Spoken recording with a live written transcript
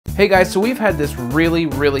Hey guys, so we've had this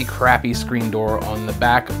really crappy screen door on the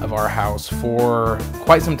back of our house for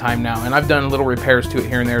quite some time now, and I've done little repairs to it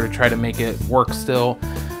here and there to try to make it work still,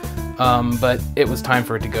 but it was time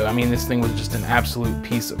for it to go. I mean, this thing was just an absolute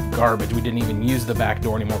piece of garbage. We didn't even use the back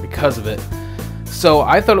door anymore because of it. So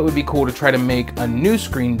I thought it would be cool to try to make a new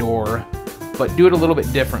screen door, but do it a little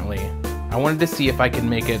bit differently. I wanted to see if I could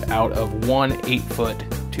make it out of one 8-foot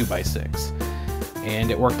 2x6,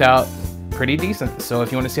 and it worked out pretty decent. So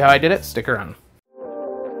if you want to see how I did it, stick around.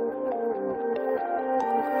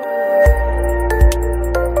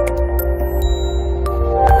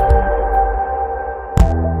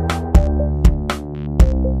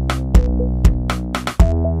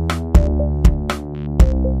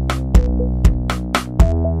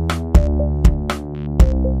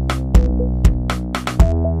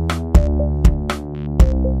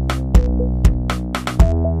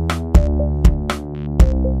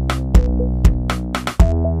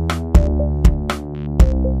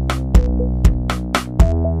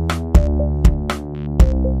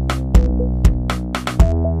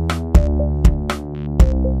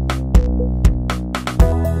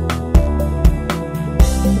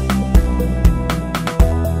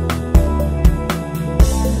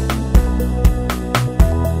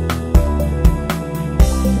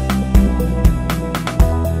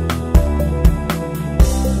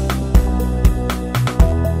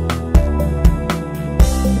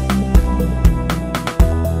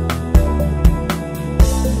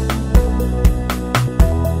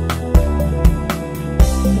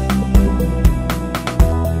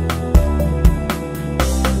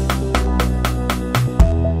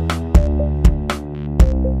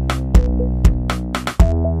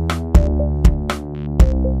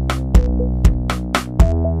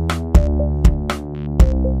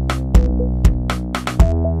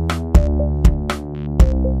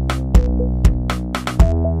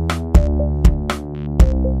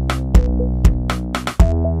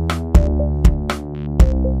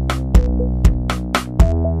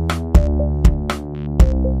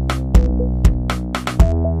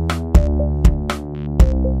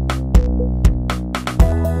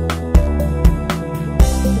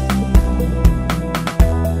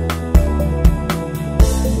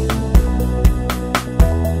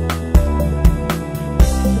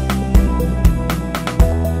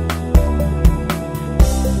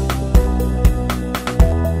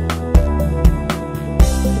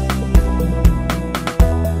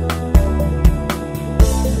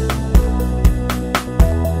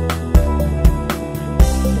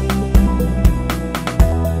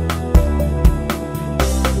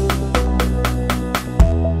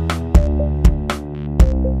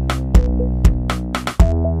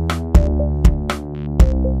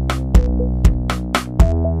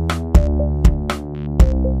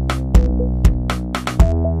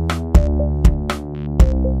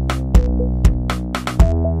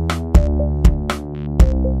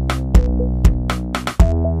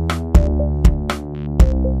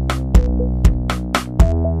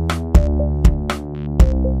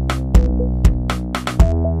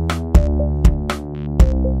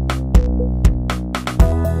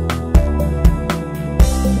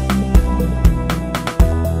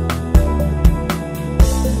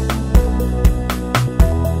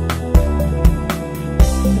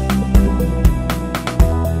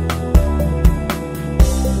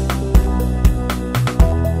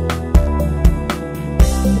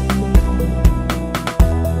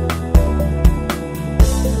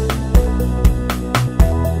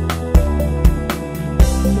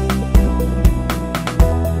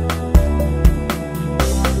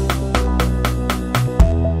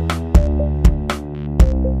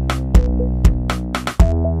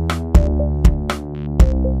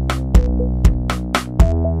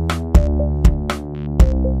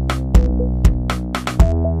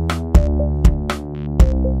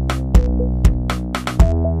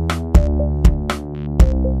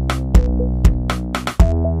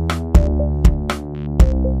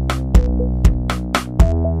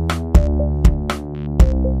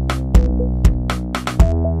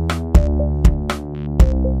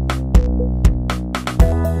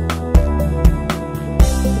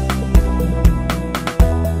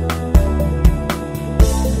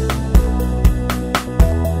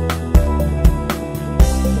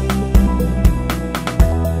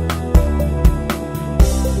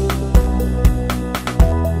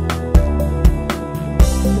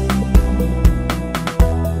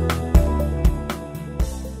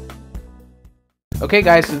 Okay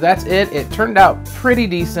guys, so that's it. It turned out pretty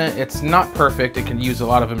decent. It's not perfect. It can use a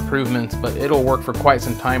lot of improvements, but it'll work for quite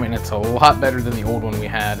some time, and it's a lot better than the old one we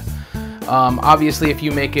had. Obviously, if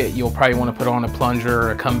you make it, you'll probably want to put on a plunger,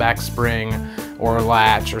 or a comeback spring, or a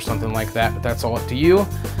latch, or something like that, but that's all up to you.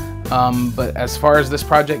 But as far as this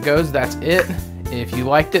project goes, that's it. If you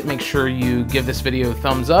liked it, make sure you give this video a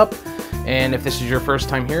thumbs up. And if this is your first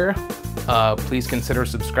time here, please consider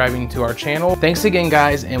subscribing to our channel. Thanks again,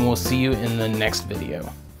 guys, and we'll see you in the next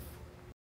video.